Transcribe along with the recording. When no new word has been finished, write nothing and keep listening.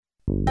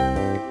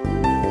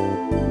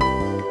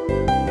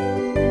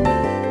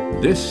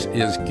This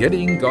is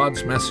Getting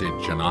God's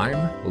Message, and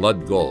I'm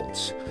Lud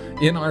Goltz.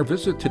 In our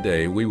visit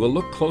today, we will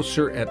look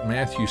closer at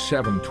Matthew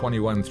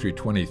 7:21 through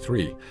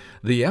 23.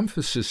 The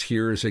emphasis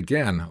here is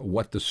again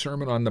what the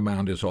Sermon on the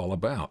Mount is all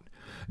about.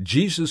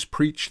 Jesus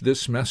preached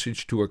this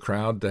message to a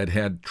crowd that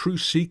had true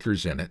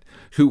seekers in it,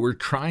 who were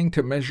trying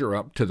to measure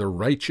up to the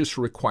righteous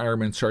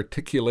requirements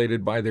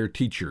articulated by their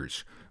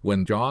teachers.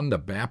 When John the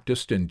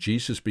Baptist and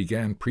Jesus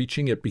began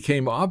preaching, it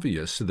became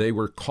obvious they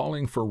were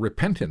calling for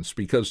repentance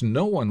because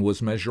no one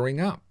was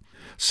measuring up.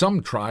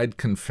 Some tried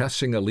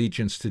confessing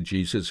allegiance to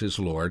Jesus as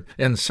Lord,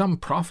 and some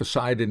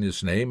prophesied in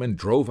his name and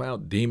drove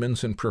out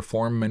demons and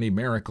performed many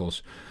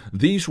miracles.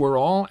 These were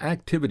all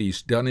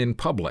activities done in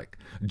public.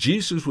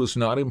 Jesus was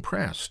not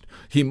impressed.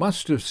 He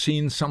must have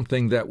seen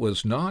something that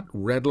was not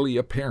readily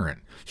apparent.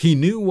 He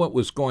knew what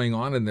was going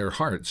on in their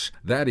hearts,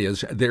 that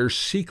is, their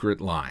secret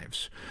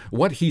lives.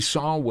 What he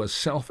saw was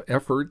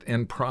self-effort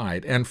and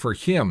pride, and for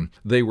him,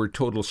 they were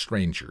total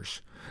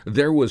strangers.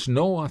 There was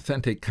no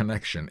authentic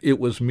connection. It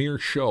was mere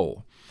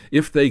show.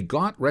 If they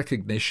got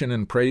recognition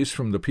and praise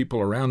from the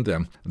people around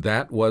them,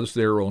 that was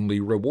their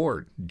only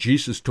reward.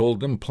 Jesus told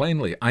them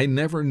plainly, "I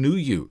never knew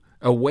you.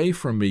 Away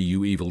from me,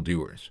 you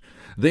evildoers."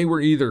 They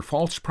were either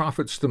false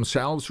prophets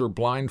themselves or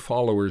blind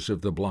followers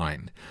of the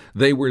blind.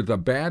 They were the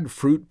bad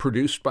fruit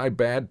produced by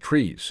bad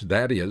trees,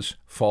 that is,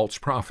 false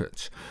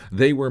prophets.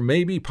 They were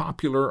maybe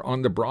popular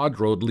on the broad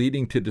road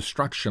leading to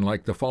destruction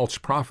like the false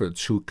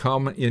prophets who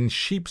come in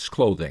sheep's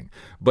clothing,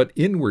 but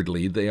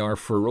inwardly they are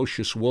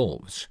ferocious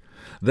wolves.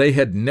 They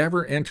had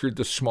never entered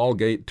the small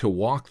gate to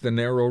walk the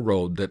narrow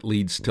road that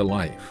leads to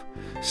life.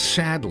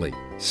 Sadly,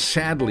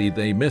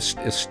 they missed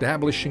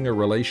establishing a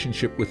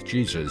relationship with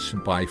Jesus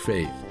by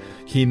faith.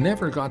 He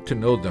never got to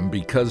know them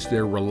because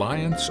their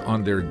reliance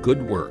on their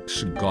good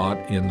works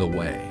got in the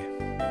way.